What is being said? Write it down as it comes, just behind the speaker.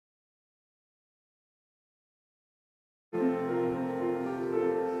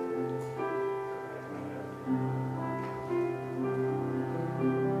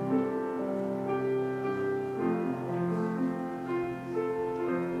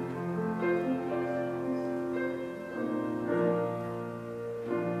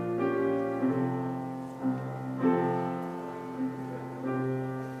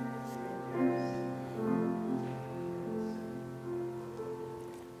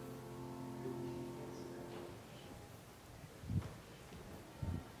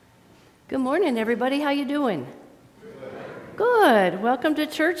Good morning, everybody. How you doing? Good. Welcome to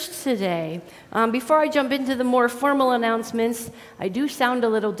church today. Before I jump into the more formal announcements, I do sound a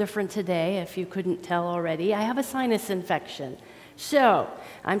little different today, if you couldn't tell already. I have a sinus infection. So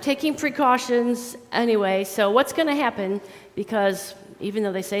I'm taking precautions anyway. So what's going to happen, because even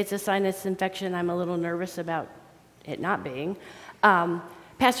though they say it's a sinus infection, I'm a little nervous about it not being.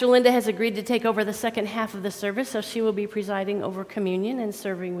 Pastor Linda has agreed to take over the second half of the service, so she will be presiding over communion and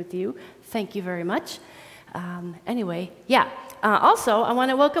serving with you. Thank you very much. Also, I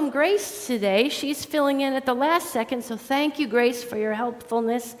want to welcome Grace today. She's filling in at the last second, so thank you, Grace, for your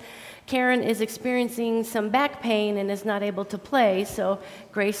helpfulness. Karen is experiencing some back pain and is not able to play, so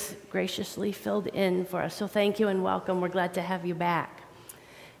Grace graciously filled in for us. So thank you and welcome. We're glad to have you back.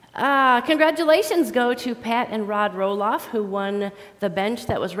 Congratulations go to Pat and Rod Roloff, who won the bench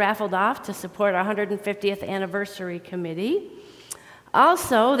that was raffled off to support our 150th anniversary committee.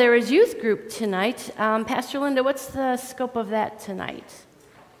 Also, there is youth group tonight. Pastor Linda, what's the scope of that tonight?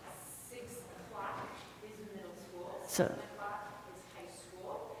 6 o'clock is middle school, So, 7 o'clock is high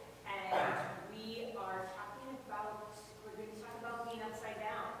school, and we're going to talk about being upside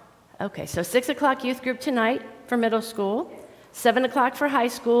down. okay, so 6 o'clock youth group tonight for middle school, 7 o'clock for high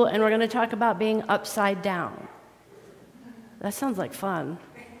school, and we're going to talk about being upside down. That sounds like fun.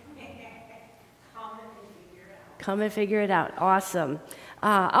 Come and figure it out. Awesome.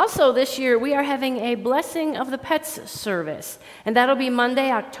 Also, this year, we are having a Blessing of the Pets service, and that'll be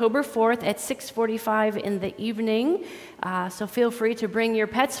Monday, October 4th at 6:45 in the evening. So feel free to bring your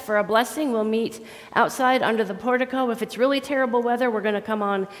pets for a blessing. We'll meet outside under the portico. If it's really terrible weather, we're going to come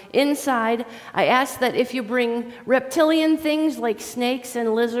on inside. I ask that if you bring reptilian things like snakes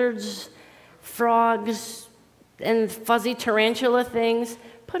and lizards, frogs, and fuzzy tarantula things,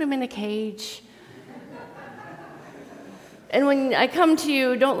 put them in a cage. And when I come to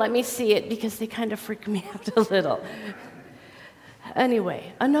you, don't let me see it because they kind of freak me out a little.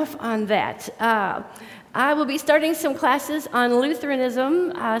 Anyway, enough on that. I will be starting some classes on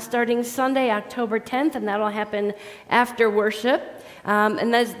Lutheranism starting Sunday, October 10th, and that'll happen after worship.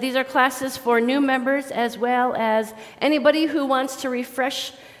 These are classes for new members as well as anybody who wants to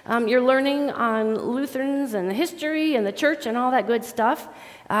refresh your learning on Lutherans and history and the church and all that good stuff.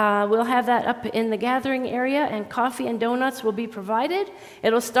 We'll have that up in the gathering area, and coffee and donuts will be provided.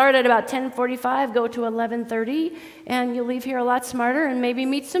 It'll start at about 10:45, go to 11:30, and you'll leave here a lot smarter and maybe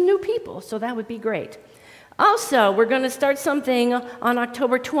meet some new people, so that would be great. Also, we're going to start something on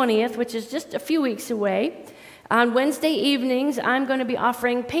October 20th, which is just a few weeks away. On Wednesday evenings, I'm going to be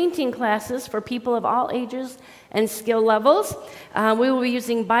offering painting classes for people of all ages and skill levels. We will be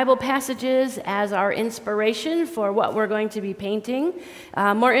using Bible passages as our inspiration for what we're going to be painting.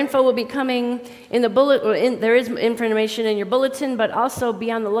 More info will be coming in the bulletin. There is information in your bulletin, but also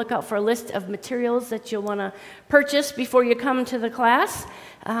be on the lookout for a list of materials that you'll want to purchase before you come to the class.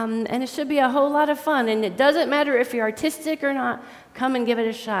 And it should be a whole lot of fun. And it doesn't matter if you're artistic or not, come and give it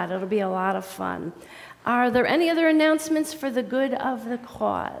a shot. It'll be a lot of fun. Are there any other announcements for the good of the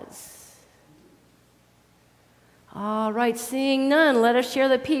cause? All right, seeing none, let us share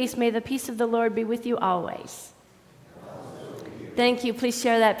the peace. May the peace of the Lord be with you always. Thank you. Please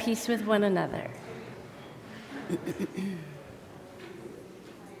share that peace with one another.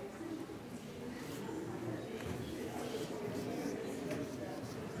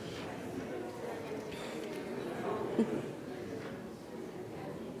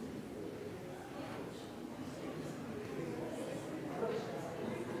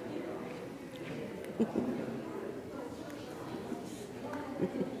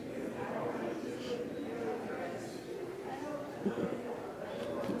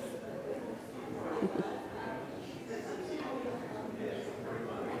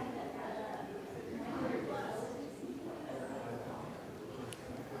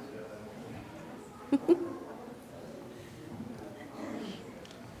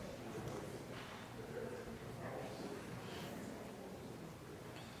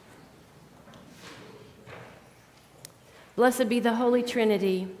 Blessed be the Holy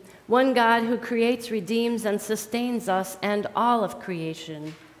Trinity, one God who creates, redeems, and sustains us and all of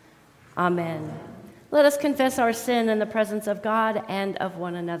creation. Amen. Let us confess our sin in the presence of God and of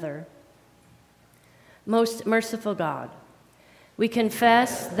one another. Most merciful God, we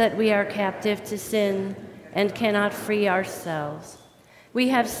confess that we are captive to sin and cannot free ourselves. We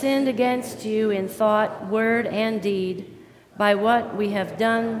have sinned against you in thought, word, and deed, by what we have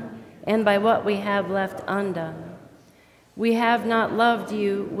done and by what we have left undone. We have not loved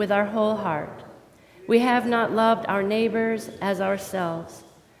you with our whole heart. We have not loved our neighbors as ourselves.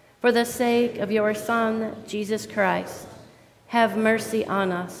 For the sake of your Son, Jesus Christ, have mercy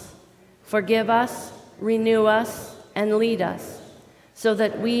on us. Forgive us, renew us, and lead us, so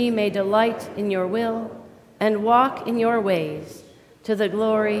that we may delight in your will and walk in your ways, to the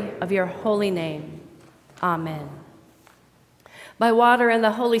glory of your holy name. Amen. By water and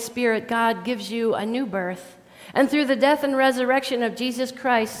the Holy Spirit, God gives you a new birth, and through the death and resurrection of Jesus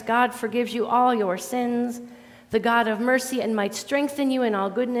Christ, God forgives you all your sins. The God of mercy and might strengthen you in all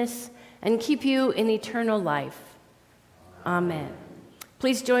goodness and keep you in eternal life. Amen.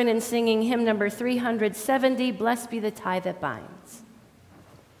 Please join in singing hymn number 370, Blessed Be the Tie That Binds.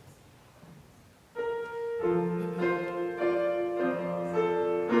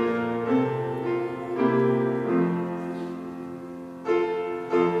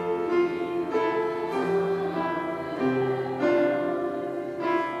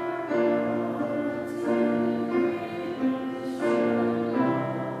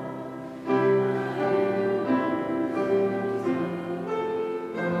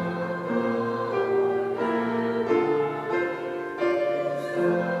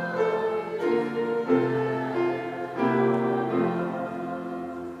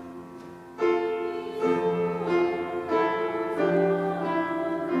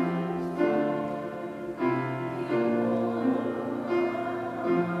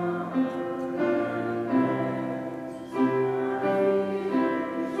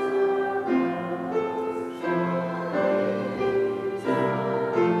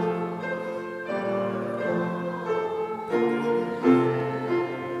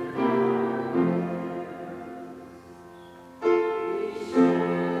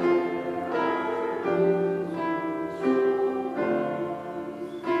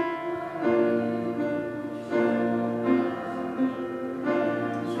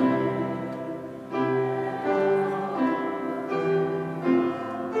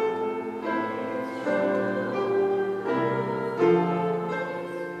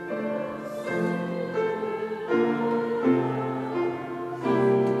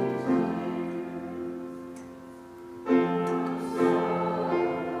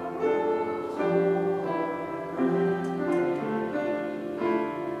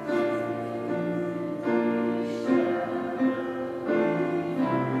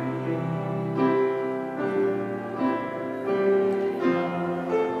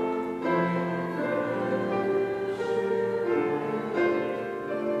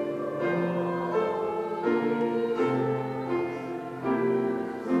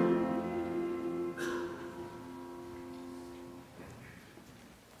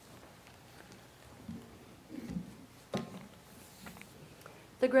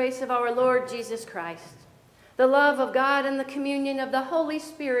 The grace of our Lord Jesus Christ, the love of God, and the communion of the Holy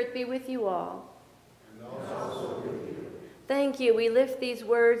Spirit be with you all. And also with you. Thank you. We lift these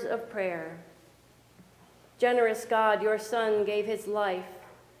words of prayer. Generous God, your Son gave his life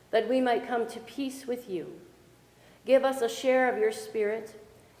that we might come to peace with you. Give us a share of your Spirit,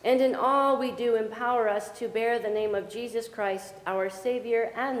 and in all we do empower us to bear the name of Jesus Christ, our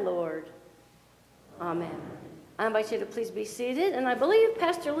Savior and Lord. Amen. I invite you to please be seated, and I believe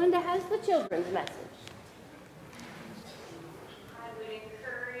Pastor Linda has the children's message. I would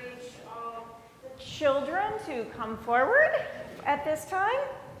encourage all the children to come forward at this time.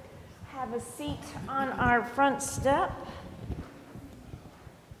 Have a seat on our front step.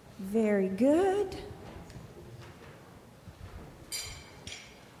 Very good.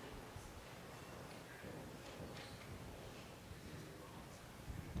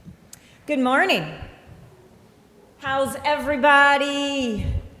 Good morning. How's everybody?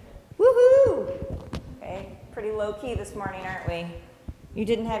 Woohoo! Okay, pretty low key this morning, aren't we? You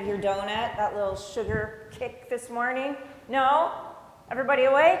didn't have your donut, that little sugar kick this morning? No? Everybody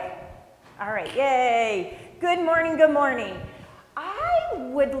awake? All right, yay. Good morning, good morning. I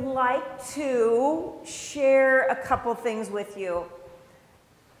would like to share a couple things with you. Have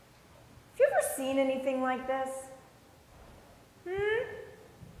you ever seen anything like this?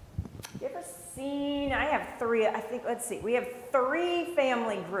 You ever seen, I have three, I think, let's see, we have 3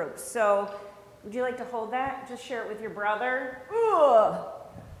 family groups. So would you like to hold that? Just share it with your brother. Ugh.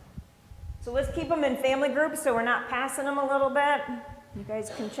 So let's keep them in family groups so we're not passing them a little bit. You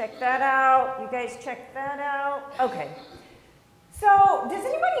guys can check that out. You guys check that out. Okay. So does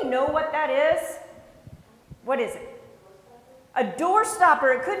anybody know what that is? What is it? A door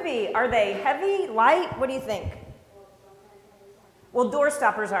stopper, it could be. Are they heavy, light? What do you think? Well, door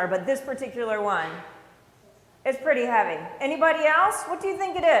stoppers are, but this particular one is pretty heavy. Anybody else? What do you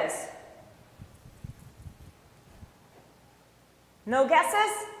think it is? No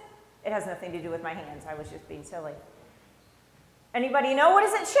guesses? It has nothing to do with my hands. I was just being silly. Anybody know? What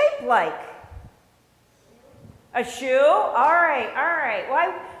is it shaped like? A shoe? All right, all right.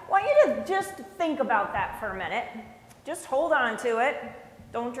 want you to just think about that for a minute. Just hold on to it.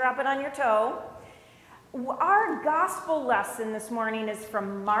 Don't drop it on your toe. Our gospel lesson this morning is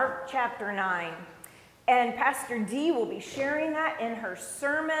from Mark chapter 9. And Pastor Dee will be sharing that in her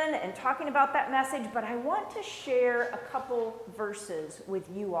sermon and talking about that message, but I want to share a couple verses with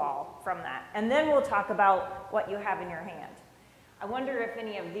you all from that. And then we'll talk about what you have in your hand. I wonder if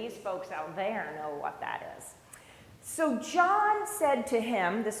any of these folks out there know what that is. So John said to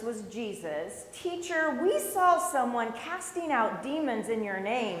him, this was Jesus, "Teacher, we saw someone casting out demons in your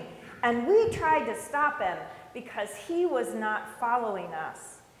name, and we tried to stop him because he was not following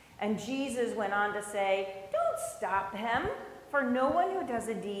us." And Jesus went on to say, "Don't stop him, for no one who does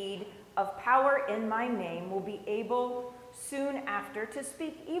a deed of power in my name will be able soon after to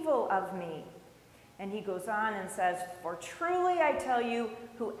speak evil of me." And he goes on and says, "For truly I tell you,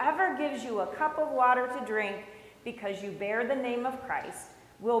 whoever gives you a cup of water to drink because you bear the name of Christ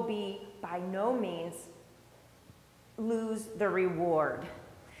will be by no means lose the reward."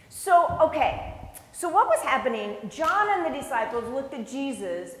 So what was happening? John and the disciples looked at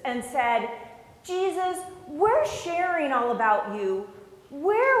Jesus and said, "Jesus, we're sharing all about you.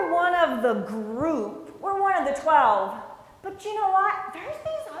 We're one of the group. We're one of the 12. But you know what? There's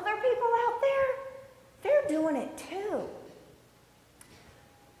these other people out there. They're doing it too."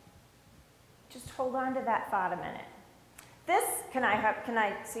 Just hold on to that thought a minute. Can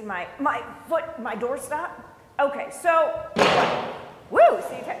I see my foot, my doorstop? Okay, so, woo,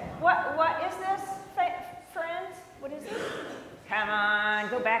 see, what is this, friends? What is this? Come on,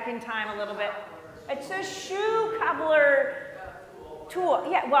 go back in time a little bit. It's a shoe cobbler tool.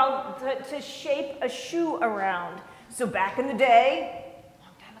 Yeah, well, to shape a shoe around. So back in the day, a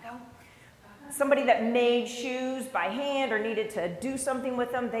long time ago, somebody that made shoes by hand or needed to do something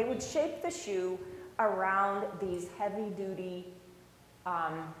with them, they would shape the shoe around these heavy-duty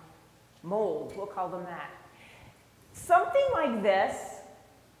molds. We'll call them that. Something like this,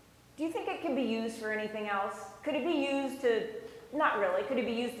 do you think it could be used for anything else? Could it be used to, not really, could it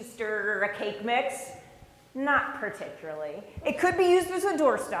be used to stir a cake mix? Not particularly. It could be used as a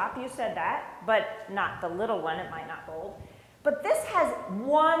doorstop, you said that, but not the little one, it might not hold. But this has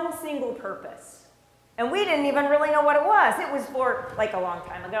one single purpose. And we didn't even really know what it was. It was for like a long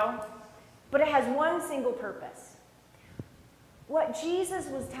time ago. But it has one single purpose. What Jesus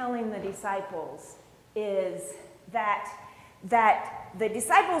was telling the disciples is that the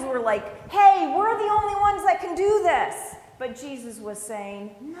disciples were like, "Hey, we're the only ones that can do this." But Jesus was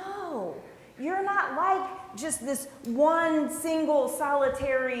saying, "No, you're not like just this one single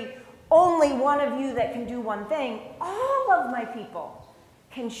solitary, only one of you that can do one thing. All of my people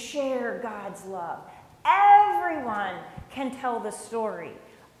can share God's love. Everyone can tell the story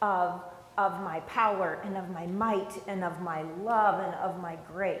of my power and of my might and of my love and of my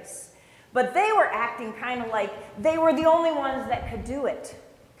grace." But they were acting kind of like they were the only ones that could do it,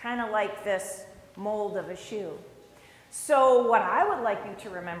 kind of like this mold of a shoe. So what I would like you to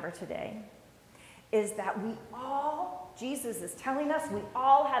remember today is that Jesus is telling us, we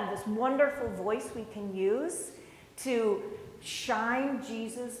all have this wonderful voice we can use to shine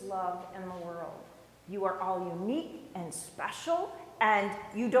Jesus' love in the world. You are all unique and special, and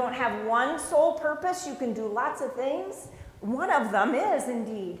you don't have one sole purpose. You can do lots of things. One of them is,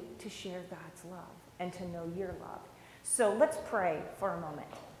 indeed, to share God's love and to know your love. So let's pray for a moment.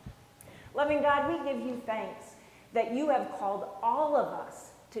 Loving God, we give you thanks that you have called all of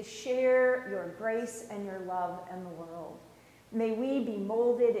us to share your grace and your love in the world. May we be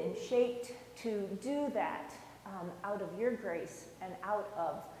molded and shaped to do that out of your grace and out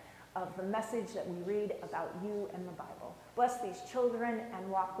of the message that we read about you in the Bible. Bless these children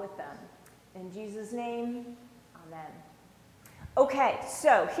and walk with them. In Jesus' name, amen. Okay,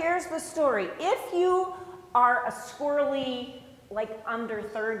 so here's the story. If you are a squirrely, like under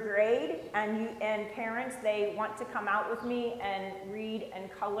 3rd grade, and parents, they want to come out with me and read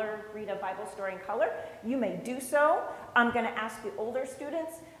a Bible story in color, you may do so. I'm going to ask the older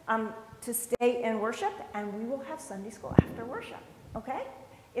students to stay in worship, and we will have Sunday school after worship, okay?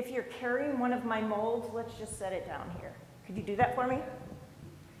 If you're carrying one of my molds, let's just set it down here. Could you do that for me?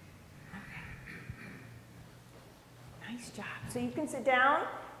 Nice job. So you can sit down,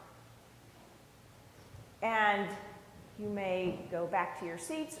 and you may go back to your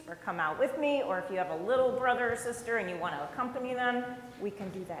seats or come out with me, or if you have a little brother or sister and you want to accompany them, we can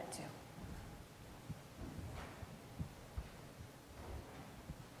do that too.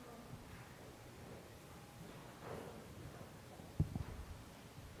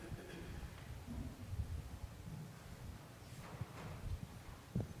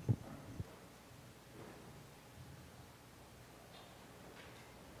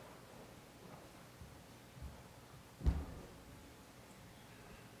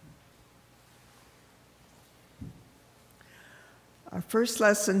 Our first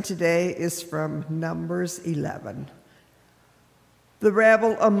lesson today is from Numbers 11. The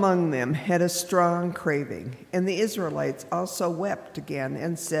rabble among them had a strong craving, and the Israelites also wept again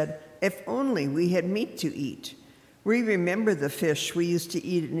and said, "If only we had meat to eat. We remember the fish we used to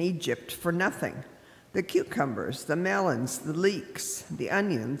eat in Egypt for nothing, the cucumbers, the melons, the leeks, the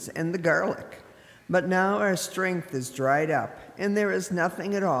onions, and the garlic. But now our strength is dried up, and there is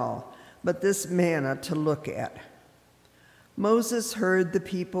nothing at all but this manna to look at." Moses heard the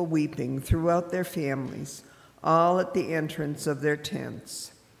people weeping throughout their families, all at the entrance of their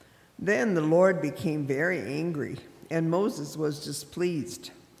tents. Then the Lord became very angry, and Moses was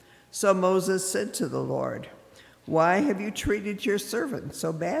displeased. So Moses said to the Lord, "Why have you treated your servant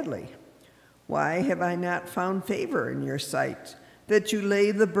so badly? Why have I not found favor in your sight, that you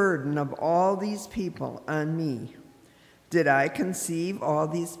lay the burden of all these people on me? Did I conceive all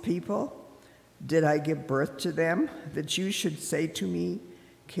these people? Did I give birth to them, that you should say to me,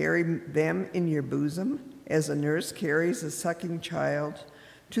 'Carry them in your bosom, as a nurse carries a sucking child,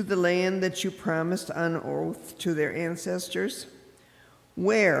 to the land that you promised on oath to their ancestors?'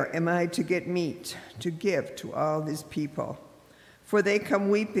 Where am I to get meat to give to all these people? For they come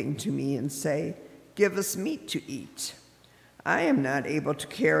weeping to me and say, 'Give us meat to eat.' I am not able to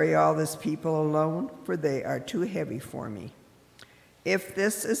carry all this people alone, for they are too heavy for me. If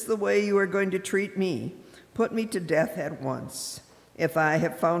this is the way you are going to treat me, put me to death at once, if I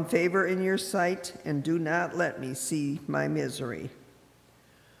have found favor in your sight, and do not let me see my misery."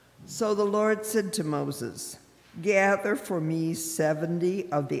 So the Lord said to Moses, "Gather for me 70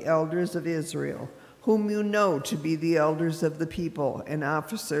 of the elders of Israel, whom you know to be the elders of the people and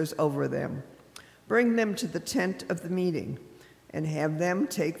officers over them. Bring them to the tent of the meeting, and have them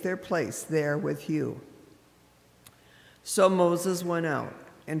take their place there with you." So Moses went out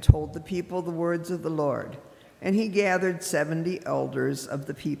and told the people the words of the Lord, and he gathered 70 elders of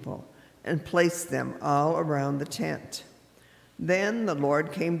the people and placed them all around the tent. Then the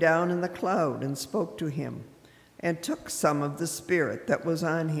Lord came down in the cloud and spoke to him, and took some of the Spirit that was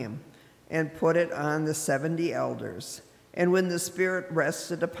on him and put it on the 70 elders. And when the Spirit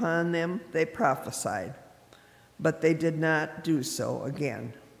rested upon them, they prophesied, but they did not do so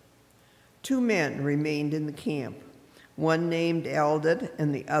again. 2 men remained in the camp, one named Eldad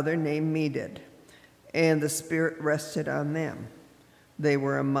and the other named Medad, and the Spirit rested on them. They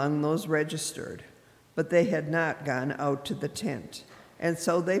were among those registered, but they had not gone out to the tent, and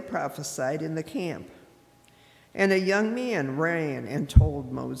so they prophesied in the camp. And a young man ran and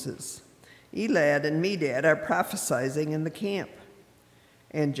told Moses, "Eldad and Medad are prophesying in the camp."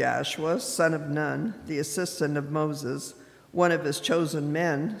 And Joshua, son of Nun, the assistant of Moses, one of his chosen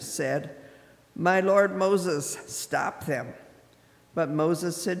men, said, "My lord Moses, stop them." But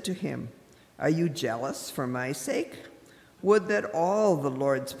Moses said to him, "Are you jealous for my sake? Would that all the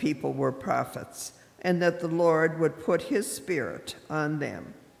Lord's people were prophets, and that the Lord would put his Spirit on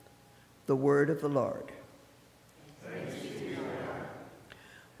them." The word of the Lord. Thanks be to God.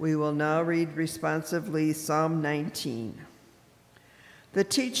 We will now read responsively Psalm 19. The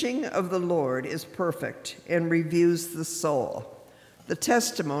teaching of the Lord is perfect and reviews the soul. The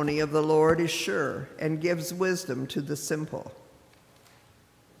testimony of the Lord is sure and gives wisdom to the simple.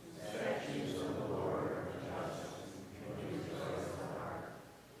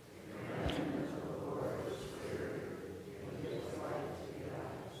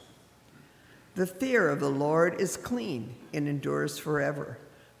 The fear of the Lord is clean and endures forever.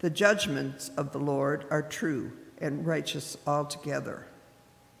 The judgments of the Lord are true and righteous altogether.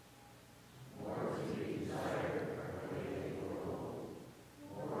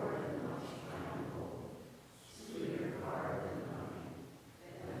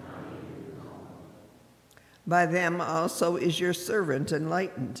 By them also is your servant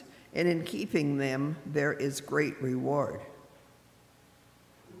enlightened, and in keeping them there is great reward.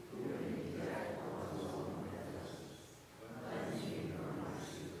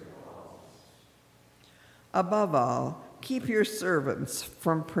 Above all, keep your servants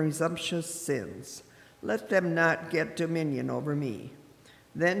from presumptuous sins. Let them not get dominion over me.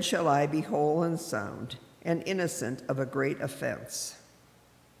 Then shall I be whole and sound, and innocent of a great offense.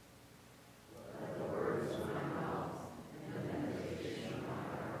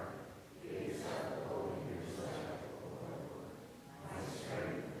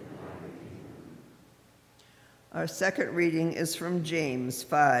 Our second reading is from James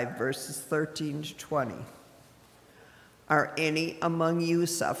 5, verses 13 to 20. Are any among you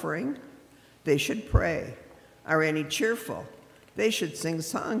suffering? They should pray. Are any cheerful? They should sing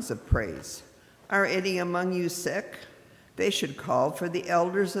songs of praise. Are any among you sick? They should call for the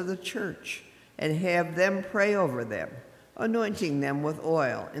elders of the church and have them pray over them, anointing them with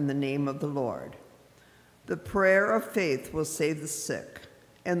oil in the name of the Lord. The prayer of faith will save the sick,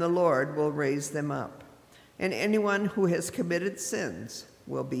 and the Lord will raise them up. And anyone who has committed sins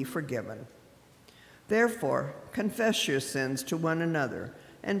will be forgiven. Therefore, confess your sins to one another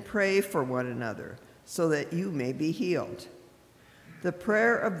and pray for one another, so that you may be healed. The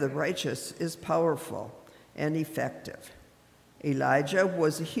prayer of the righteous is powerful and effective. Elijah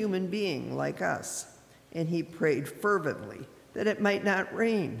was a human being like us, and he prayed fervently that it might not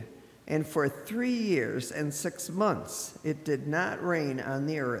rain. And for 3 years and 6 months it did not rain on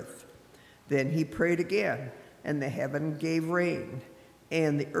the earth. Then he prayed again, and the heaven gave rain,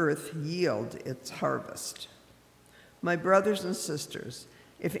 and the earth yielded its harvest. My brothers and sisters,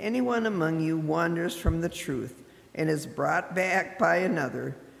 if anyone among you wanders from the truth and is brought back by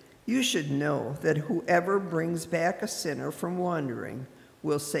another, you should know that whoever brings back a sinner from wandering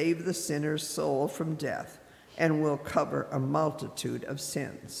will save the sinner's soul from death and will cover a multitude of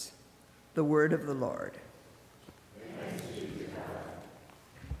sins. The word of the Lord. Thanks be to God.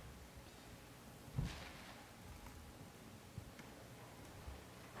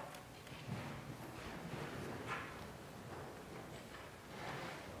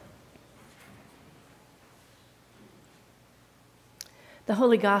 The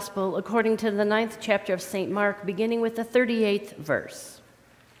Holy Gospel according to the 9th chapter of St. Mark, beginning with the 38th verse.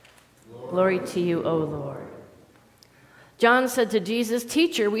 Glory to you, O Lord. John said to Jesus,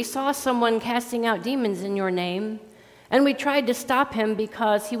 "Teacher, we saw someone casting out demons in your name, and we tried to stop him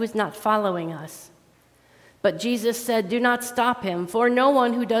because he was not following us." But Jesus said, "Do not stop him, for no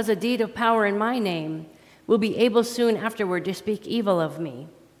one who does a deed of power in my name will be able soon afterward to speak evil of me.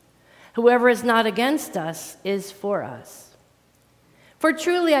 Whoever is not against us is for us. For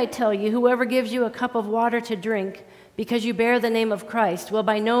truly I tell you, whoever gives you a cup of water to drink because you bear the name of Christ will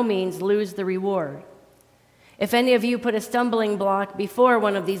by no means lose the reward. If any of you put a stumbling block before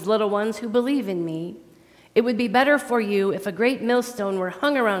one of these little ones who believe in me, it would be better for you if a great millstone were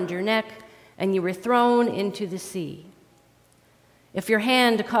hung around your neck and you were thrown into the sea. If your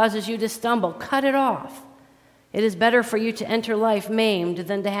hand causes you to stumble, cut it off. It is better for you to enter life maimed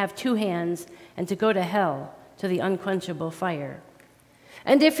than to have 2 hands and to go to hell, to the unquenchable fire.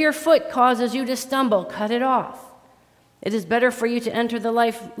 And if your foot causes you to stumble, cut it off. It is better for you to enter the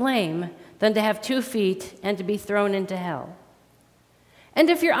life lame than to have 2 feet and to be thrown into hell. And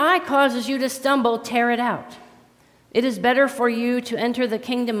if your eye causes you to stumble, tear it out. It is better for you to enter the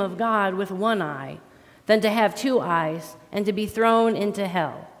kingdom of God with 1 eye than to have 2 eyes and to be thrown into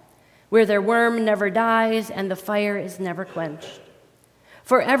hell, where their worm never dies and the fire is never quenched.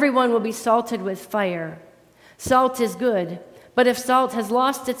 For everyone will be salted with fire. Salt is good, but if salt has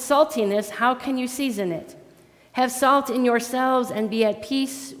lost its saltiness, how can you season it? Have salt in yourselves and be at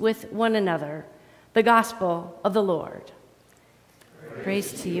peace with one another. The gospel of the Lord.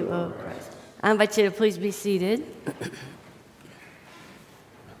 Praise to you, O Christ. I invite you to please be seated.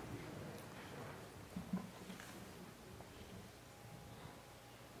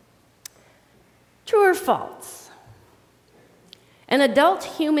 True or false? An adult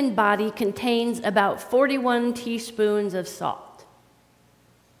human body contains about 41 teaspoons of salt.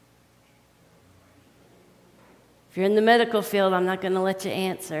 If you're in the medical field, I'm not going to let you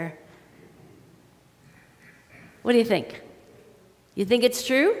answer. What do you think? You think it's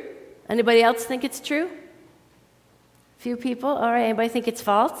true? Anybody else think it's true? A few people? All right, anybody think it's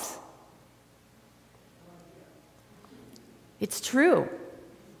false? It's true.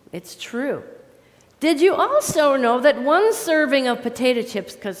 It's true. Did you also know that 1 serving of potato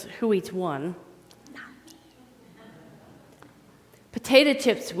chips, because who eats 1? Potato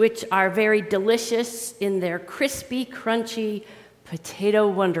chips, which are very delicious in their crispy, crunchy potato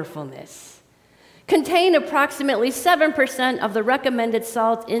wonderfulness, contain approximately 7% of the recommended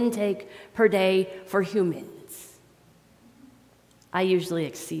salt intake per day for humans. I usually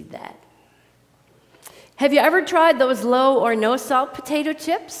exceed that. Have you ever tried those low or no salt potato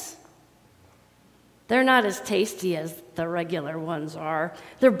chips? They're not as tasty as the regular ones are.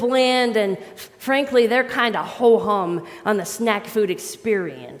 They're bland and, frankly, they're kind of ho-hum on the snack food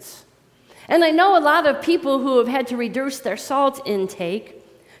experience. And I know a lot of people who have had to reduce their salt intake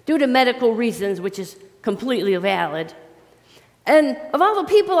due to medical reasons, which is completely valid. And of all the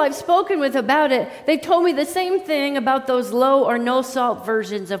people I've spoken with about it, they told me the same thing about those low or no salt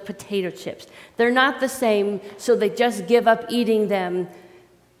versions of potato chips. They're not the same, so they just give up eating them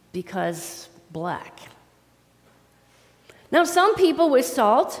because black. Now, some people with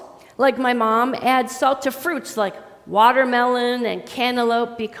salt, like my mom, add salt to fruits like watermelon and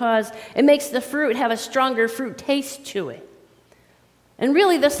cantaloupe because it makes the fruit have a stronger fruit taste to it. And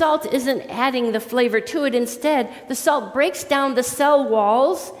really, the salt isn't adding the flavor to it. Instead, the salt breaks down the cell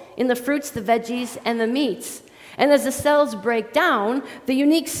walls in the fruits, the veggies, and the meats. And as the cells break down, the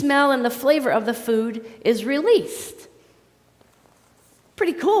unique smell and the flavor of the food is released.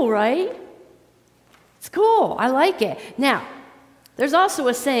 Pretty cool, right? It's cool. I like it. Now, there's also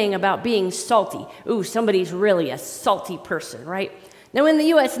a saying about being salty. Ooh, somebody's really a salty person, right? Now, in the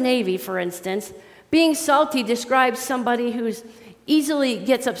U.S. Navy, for instance, being salty describes somebody who's easily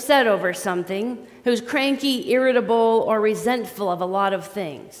gets upset over something, who's cranky, irritable, or resentful of a lot of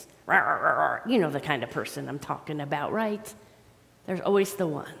things. You know the kind of person I'm talking about, right? There's always the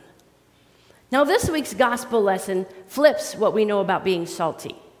one. Now, this week's gospel lesson flips what we know about being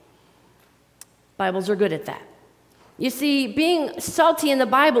salty. Bibles are good at that. You see, being salty in the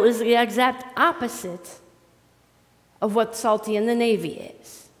Bible is the exact opposite of what salty in the Navy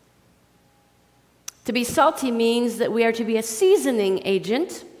is. To be salty means that we are to be a seasoning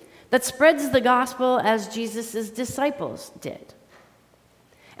agent that spreads the gospel as Jesus' disciples did.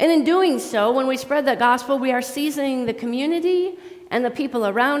 And in doing so, when we spread the gospel, we are seasoning the community and the people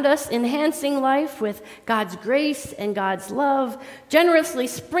around us, enhancing life with God's grace and God's love, generously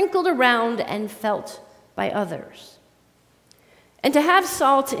sprinkled around and felt by others. And to have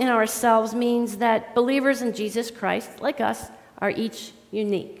salt in ourselves means that believers in Jesus Christ, like us, are each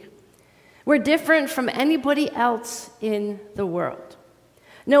unique. We're different from anybody else in the world.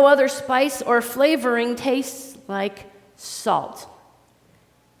 No other spice or flavoring tastes like salt.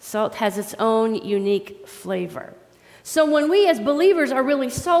 Salt has its own unique flavor. So when we as believers are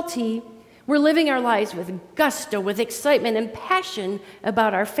really salty, we're living our lives with gusto, with excitement and passion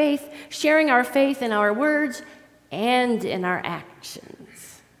about our faith, sharing our faith in our words and in our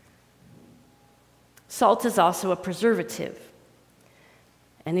actions. Salt is also a preservative.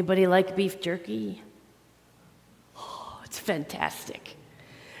 Anybody like beef jerky? Oh, it's fantastic.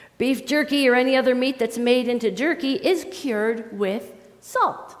 Beef jerky or any other meat that's made into jerky is cured with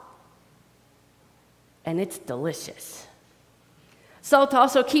salt. And it's delicious. Salt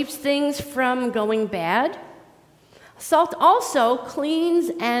also keeps things from going bad. Salt also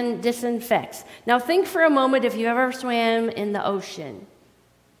cleans and disinfects. Now think for a moment if you ever swam in the ocean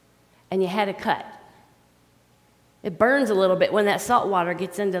and you had a cut. It burns a little bit when that salt water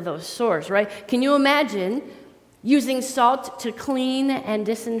gets into those sores, right? Can you imagine using salt to clean and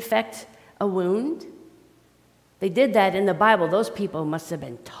disinfect a wound? They did that in the Bible. Those people must have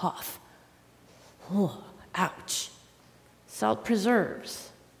been tough. Oh, ouch. Salt preserves.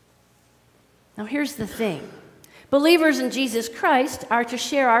 Now here's the thing. Believers in Jesus Christ are to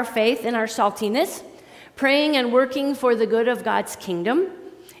share our faith in our saltiness, praying and working for the good of God's kingdom.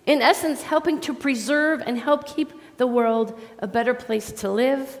 In essence, helping to preserve and help keep the world a better place to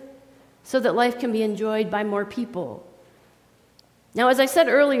live so that life can be enjoyed by more people. Now, as I said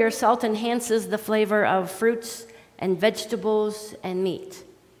earlier, salt enhances the flavor of fruits and vegetables and meat.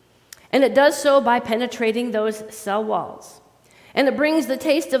 And it does so by penetrating those cell walls. And it brings the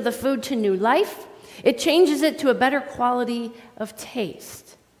taste of the food to new life. It changes it to a better quality of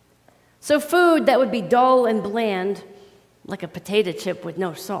taste. So food that would be dull and bland, like a potato chip with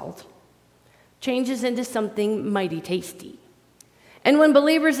no salt, changes into something mighty tasty. And when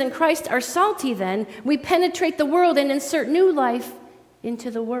believers in Christ are salty, then, we penetrate the world and insert new life into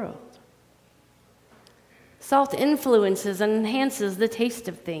the world. Salt influences and enhances the taste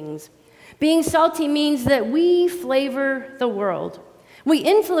of things. Being salty means that we flavor the world. We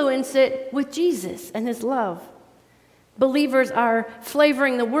influence it with Jesus and his love. Believers are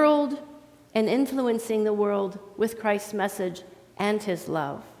flavoring the world and influencing the world with Christ's message and his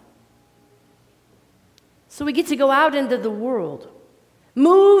love. So we get to go out into the world,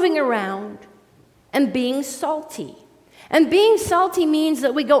 moving around and being salty. And being salty means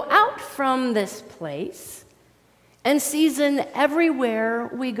that we go out from this place and season everywhere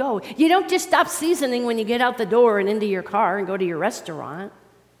we go. You don't just stop seasoning when you get out the door and into your car and go to your restaurant,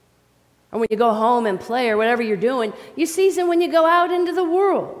 or when you go home and play or whatever you're doing. You season when you go out into the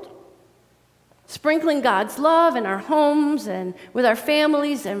world, sprinkling God's love in our homes and with our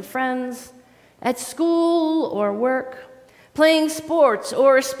families and friends, at school or work, playing sports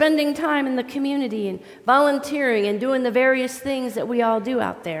or spending time in the community and volunteering and doing the various things that we all do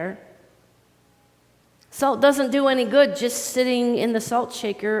out there. Salt doesn't do any good just sitting in the salt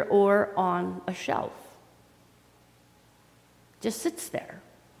shaker or on a shelf. It just sits there.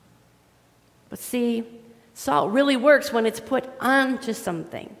 But see, salt really works when it's put onto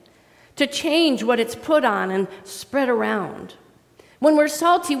something, to change what it's put on and spread around. When we're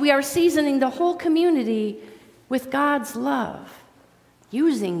salty, we are seasoning the whole community with God's love,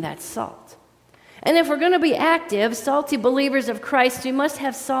 using that salt. And if we're going to be active, salty believers of Christ, we must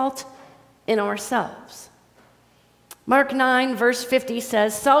have salt in ourselves. Mark 9, verse 50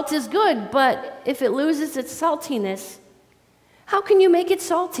 says, "Salt is good, but if it loses its saltiness, how can you make it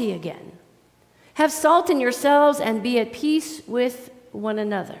salty again? Have salt in yourselves and be at peace with one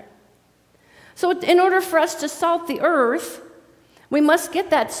another." So in order for us to salt the earth, we must get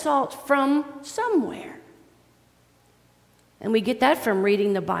that salt from somewhere. And we get that from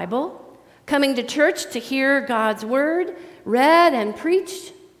reading the Bible, coming to church to hear God's word read and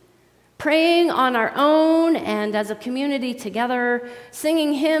preached, praying on our own and as a community together,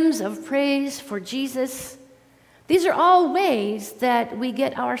 singing hymns of praise for Jesus. These are all ways that we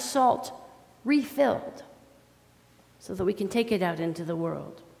get our salt refilled so that we can take it out into the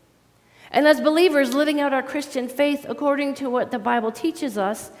world. And as believers living out our Christian faith according to what the Bible teaches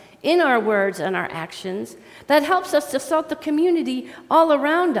us in our words and our actions, that helps us to salt the community all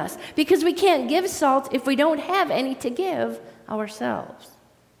around us, because we can't give salt if we don't have any to give ourselves.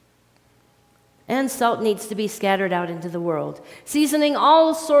 And salt needs to be scattered out into the world, seasoning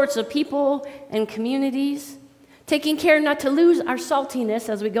all sorts of people and communities, taking care not to lose our saltiness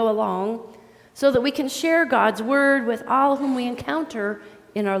as we go along, so that we can share God's word with all whom we encounter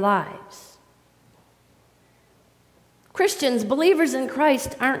in our lives. Christians, believers in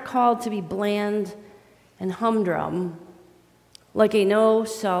Christ, aren't called to be bland and humdrum like a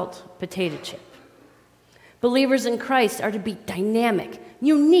no-salt potato chip. Believers in Christ are to be dynamic,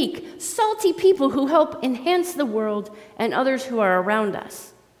 unique, salty people who help enhance the world and others who are around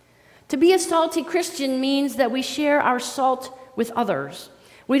us. To be a salty Christian means that we share our salt with others.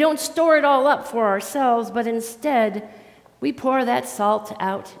 We don't store it all up for ourselves, but instead, we pour that salt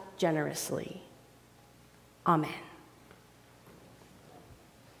out generously. Amen.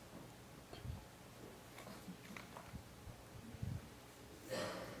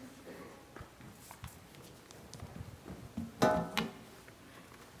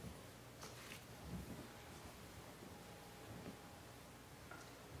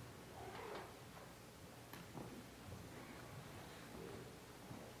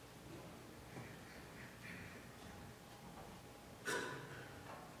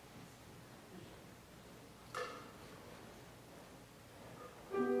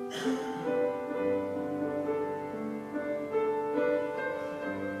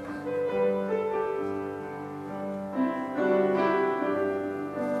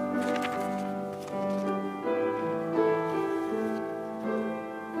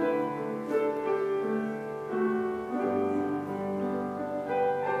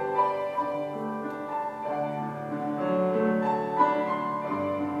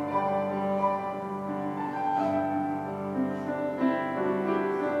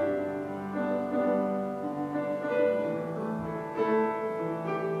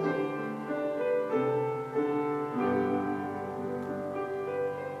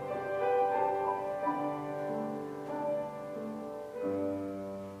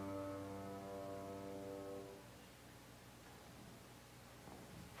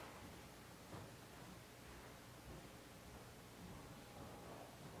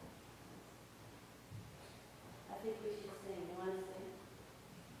 I think we should sing. You want to sing?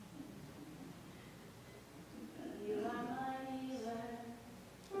 You are my healer.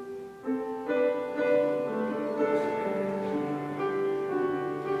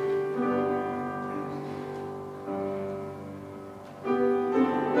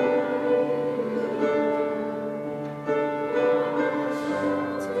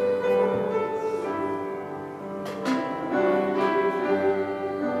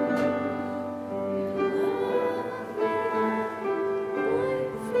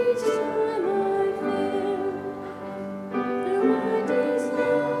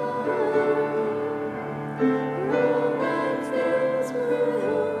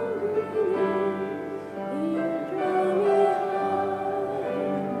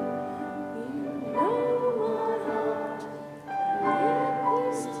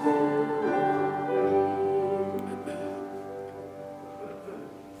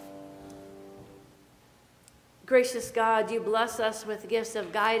 Gracious God, you bless us with gifts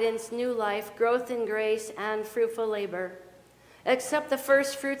of guidance, new life, growth in grace, and fruitful labor. Accept the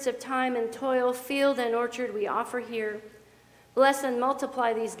first fruits of time and toil, field and orchard we offer here. Bless and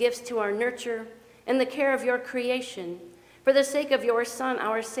multiply these gifts to our nurture and the care of your creation, for the sake of your Son,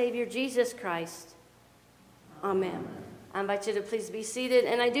 our Savior, Jesus Christ. Amen. I invite you to please be seated,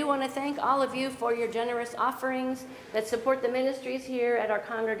 and I do want to thank all of you for your generous offerings that support the ministries here at our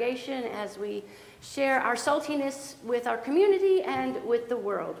congregation as we share our saltiness with our community and with the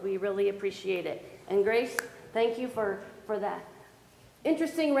world. We really appreciate it. And Grace, thank you for that.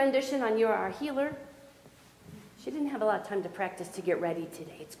 Interesting rendition on You Are Our Healer. She didn't have a lot of time to practice to get ready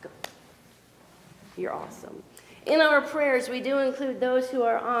today. It's good. You're awesome. In our prayers, we do include those who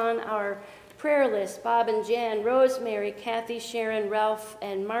are on our prayer list: Bob and Jan, Rosemary, Kathy, Sharon, Ralph,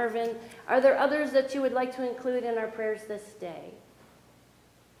 and Marvin. Are there others that you would like to include in our prayers this day?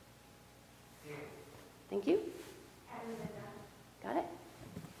 Thank you. Got it?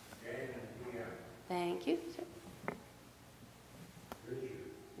 Thank you, sir. Richard,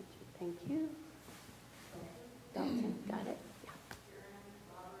 thank you. Dalton, got it? Yeah.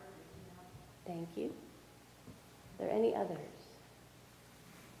 Thank you. Are there any others?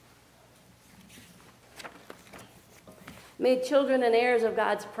 Made children and heirs of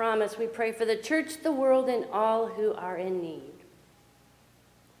God's promise, we pray for the church, the world, and all who are in need.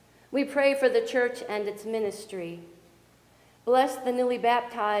 We pray for the church and its ministry. Bless the newly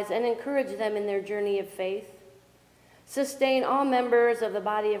baptized and encourage them in their journey of faith. Sustain all members of the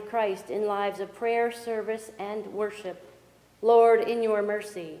body of Christ in lives of prayer, service, and worship. Lord, in your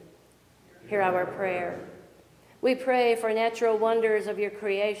mercy, hear our prayer. We pray for natural wonders of your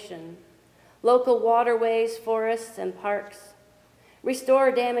creation, local waterways, forests, and parks.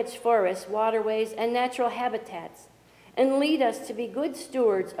 Restore damaged forests, waterways, and natural habitats, and lead us to be good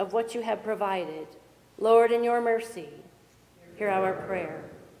stewards of what you have provided. Lord, in your mercy, hear our prayer.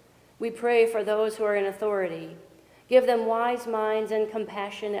 We pray for those who are in authority. Give them wise minds and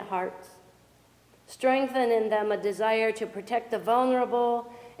compassionate hearts. Strengthen in them a desire to protect the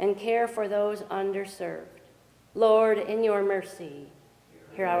vulnerable and care for those underserved. Lord, in your mercy,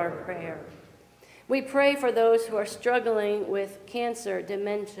 hear our prayer. We pray for those who are struggling with cancer,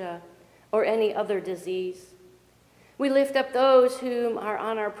 dementia, or any other disease. We lift up those whom are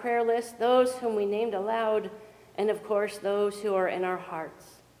on our prayer list, those whom we named aloud, and of course, those who are in our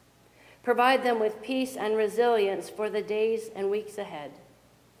hearts. Provide them with peace and resilience for the days and weeks ahead.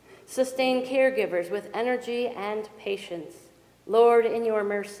 Sustain caregivers with energy and patience. Lord, in your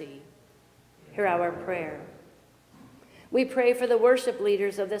mercy, hear our prayer. We pray for the worship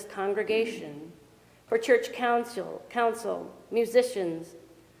leaders of this congregation, for church council, musicians,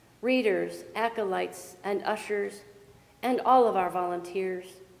 readers, acolytes, and ushers, and all of our volunteers.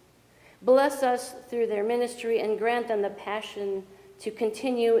 Bless us through their ministry and grant them the passion to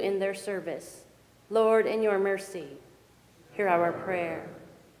continue in their service. Lord, in your mercy, hear our prayer.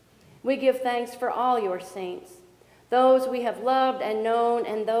 We give thanks for all your saints, those we have loved and known,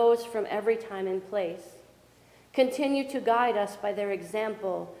 and those from every time and place. Continue to guide us by their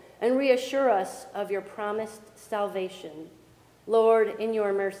example and reassure us of your promised salvation. Lord, in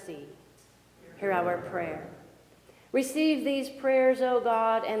your mercy, hear our prayer. Receive these prayers, O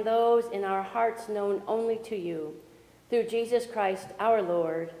God, and those in our hearts known only to you, through Jesus Christ our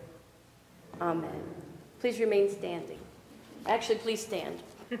Lord. Amen. Please remain standing. Actually, please stand.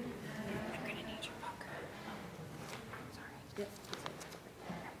 I'm going to need your book. Sorry.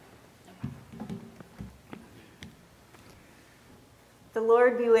 The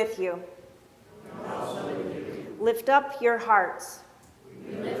Lord be with you. And also with you. Lift up your hearts.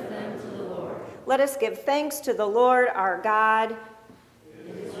 We lift them to the Lord. Let us give thanks to the Lord our God.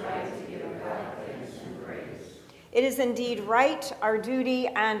 It is right to give God thanks and praise. It is indeed right, our duty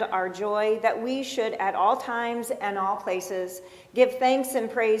and our joy, that we should at all times and all places give thanks and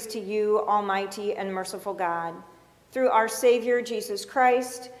praise to you, Almighty and merciful God, through our Savior Jesus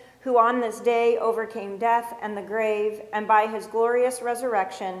Christ, who on this day overcame death and the grave, and by his glorious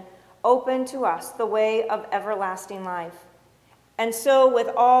resurrection opened to us the way of everlasting life. And so with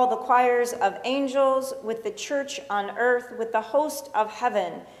all the choirs of angels, with the church on earth, with the host of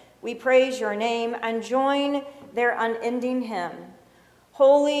heaven, we praise your name and join their unending hymn.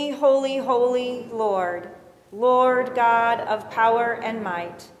 Holy, holy, holy Lord, Lord God of power and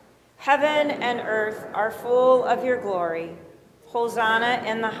might. Heaven and earth are full of your glory. Hosanna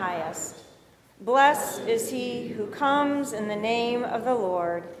in the highest. Blessed is he who comes in the name of the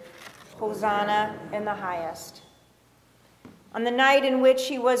Lord. Hosanna in the highest. On the night in which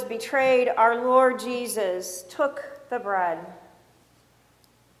he was betrayed, our Lord Jesus took the bread.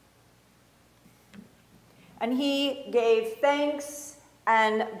 And he gave thanks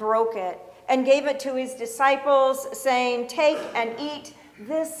and broke it, and gave it to his disciples, saying, "Take and eat,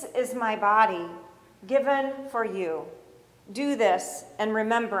 this is my body, given for you. Do this in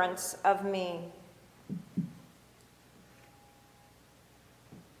remembrance of me."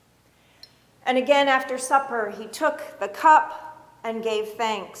 And again after supper, he took the cup and gave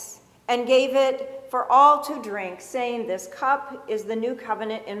thanks, and gave it for all to drink, saying, "This cup is the new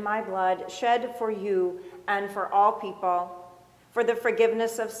covenant in my blood, shed for you and for all people, for the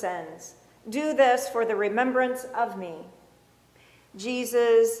forgiveness of sins. Do this for the remembrance of me."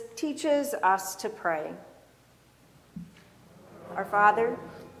 Jesus teaches us to pray. Our Father,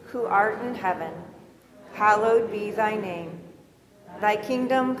 who art in heaven, hallowed be thy name. Thy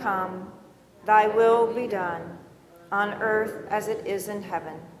kingdom come, thy will be done, on earth as it is in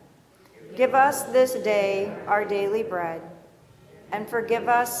heaven. Give us this day our daily bread, and forgive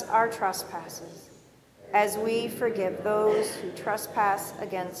us our trespasses, as we forgive those who trespass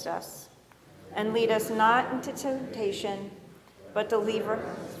against us. And lead us not into temptation, but deliver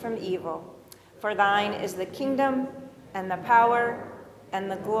us from evil. For thine is the kingdom, and the power, and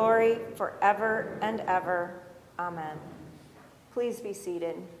the glory forever and ever. Amen. Please be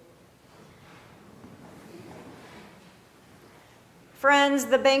seated. Friends,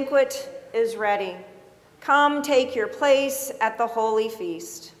 the banquet is ready. Come take your place at the holy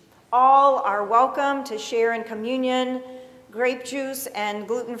feast. All are welcome to share in communion. Grape juice and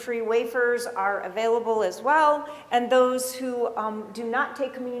gluten-free wafers are available as well, and those who do not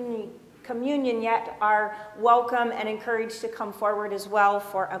take communion yet are welcome and encouraged to come forward as well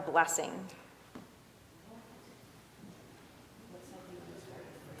for a blessing.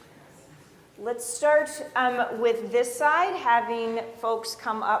 Let's start with this side, having folks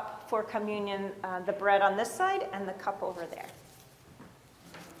come up for communion, the bread on this side and the cup over there.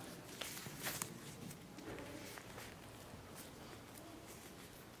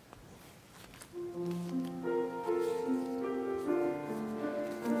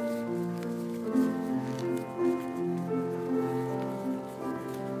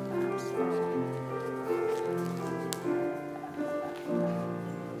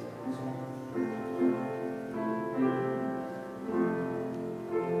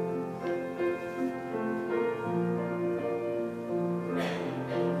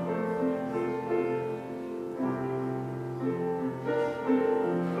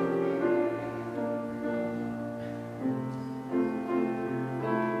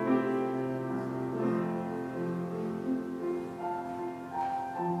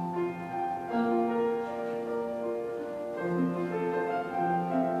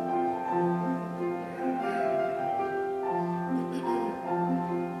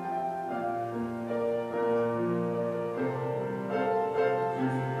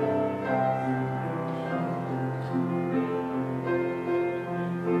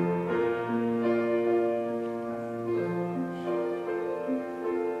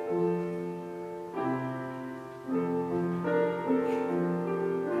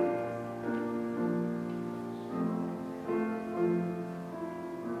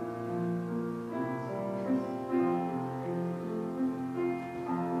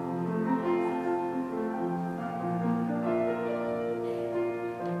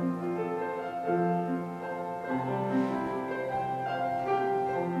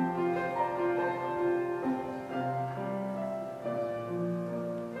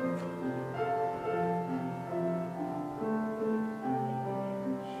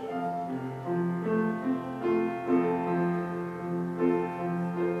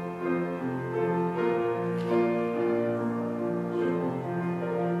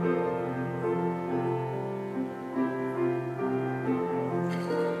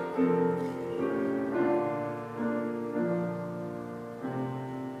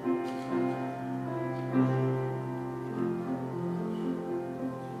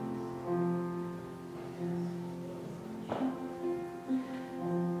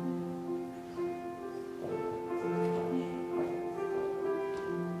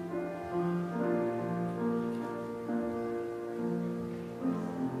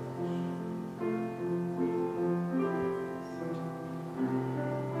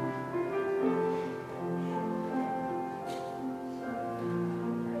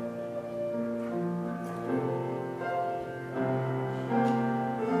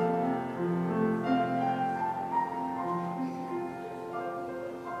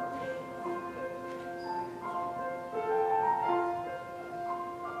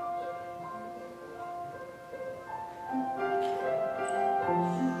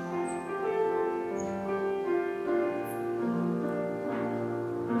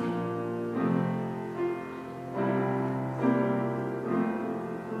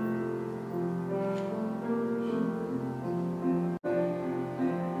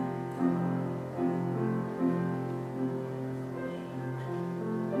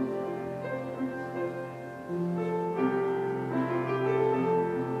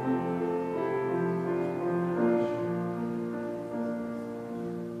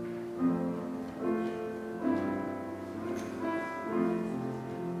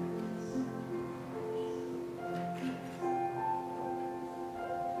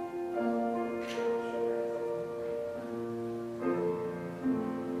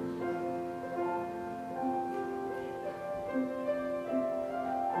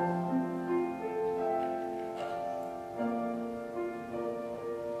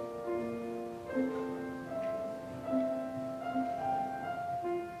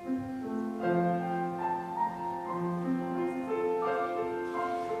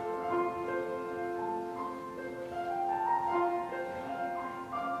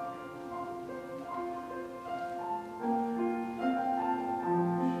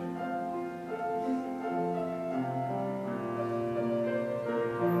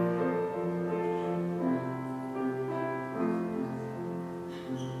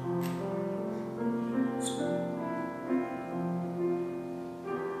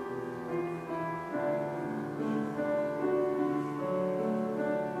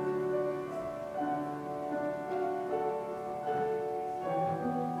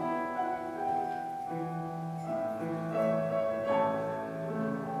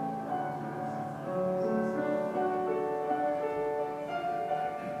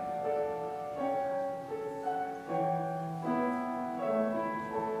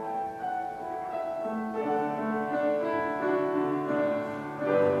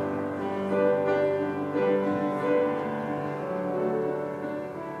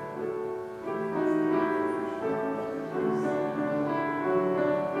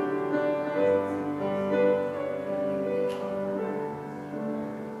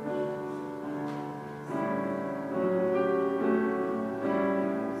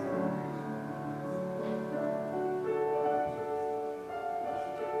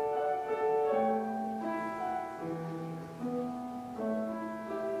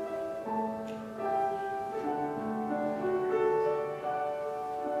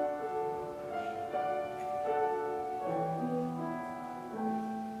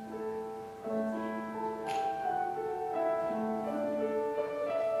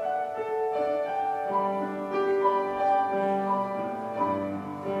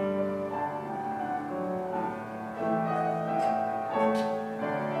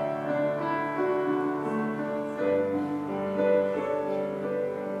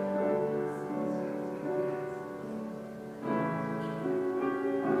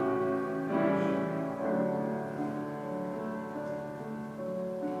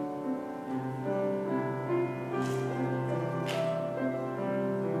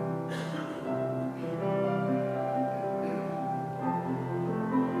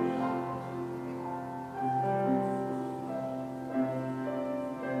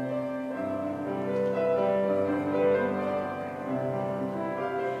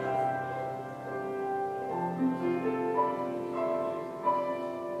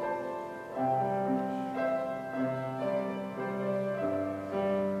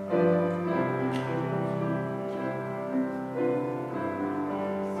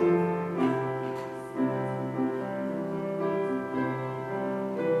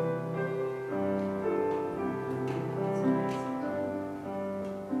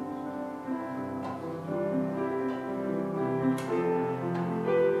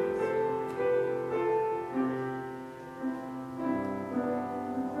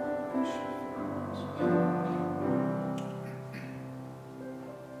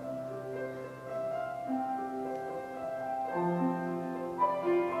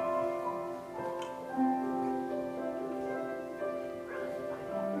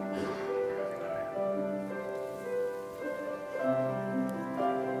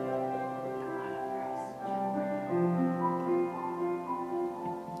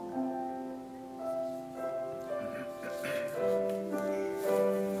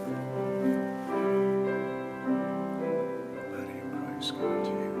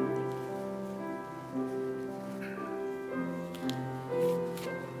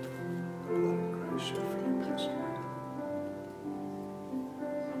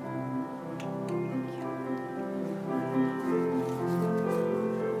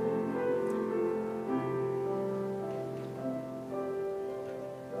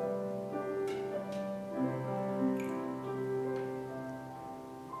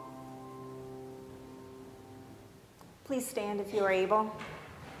 Please stand if you are able.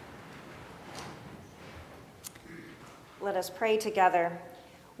 Let us pray together.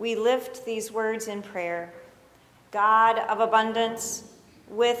 We lift these words in prayer. God of abundance,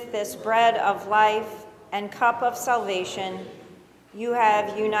 with this bread of life and cup of salvation, you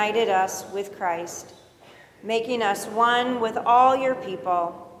have united us with Christ, making us one with all your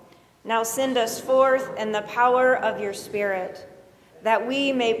people. Now send us forth in the power of your Spirit, that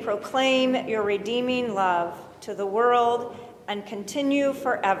we may proclaim your redeeming love to the world and continue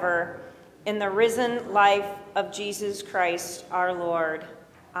forever in the risen life of Jesus Christ our Lord.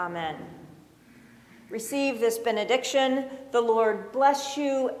 Amen. Receive this benediction. The Lord bless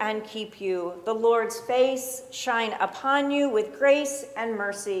you and keep you. The Lord's face shine upon you with grace and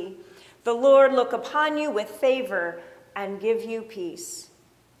mercy. The Lord look upon you with favor and give you peace.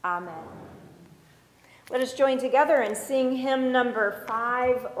 Amen. Let us join together and sing hymn number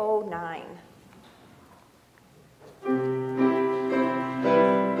 509.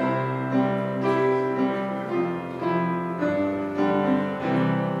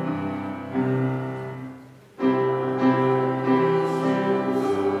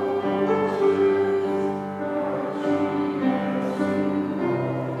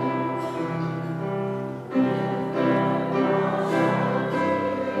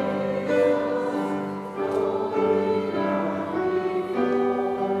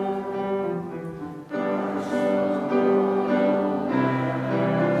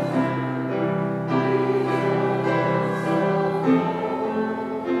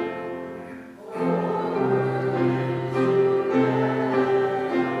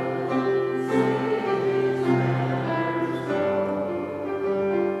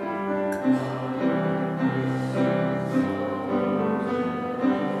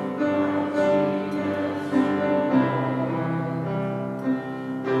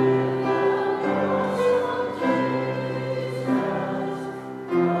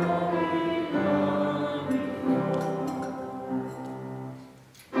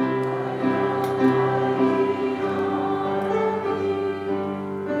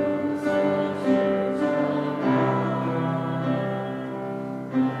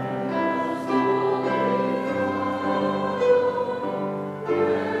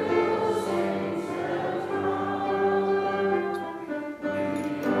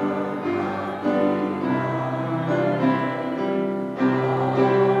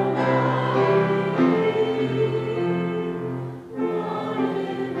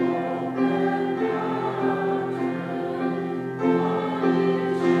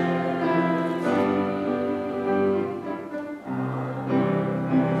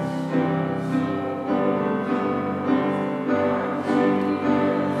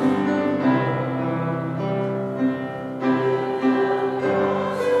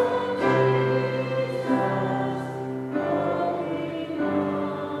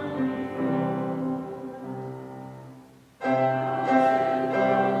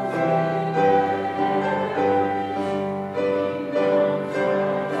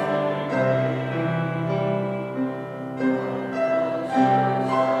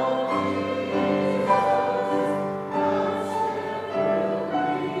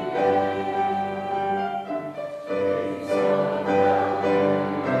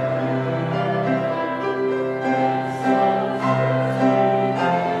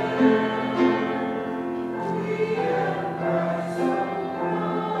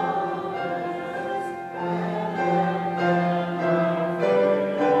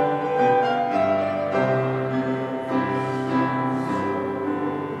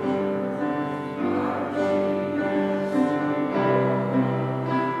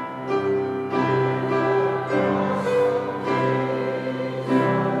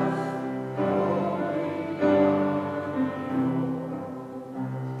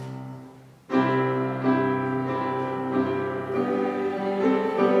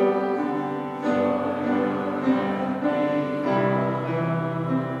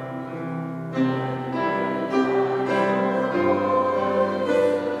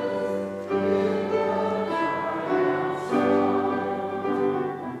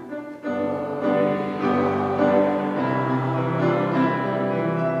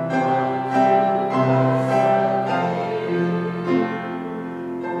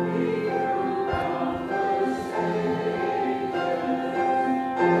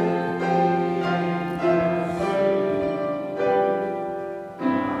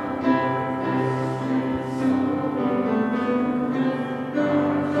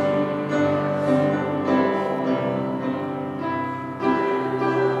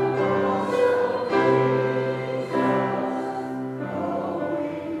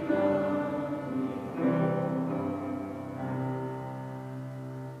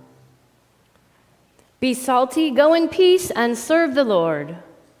 Be salty, go in peace, and serve the Lord.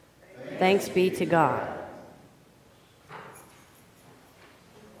 Thanks be to God.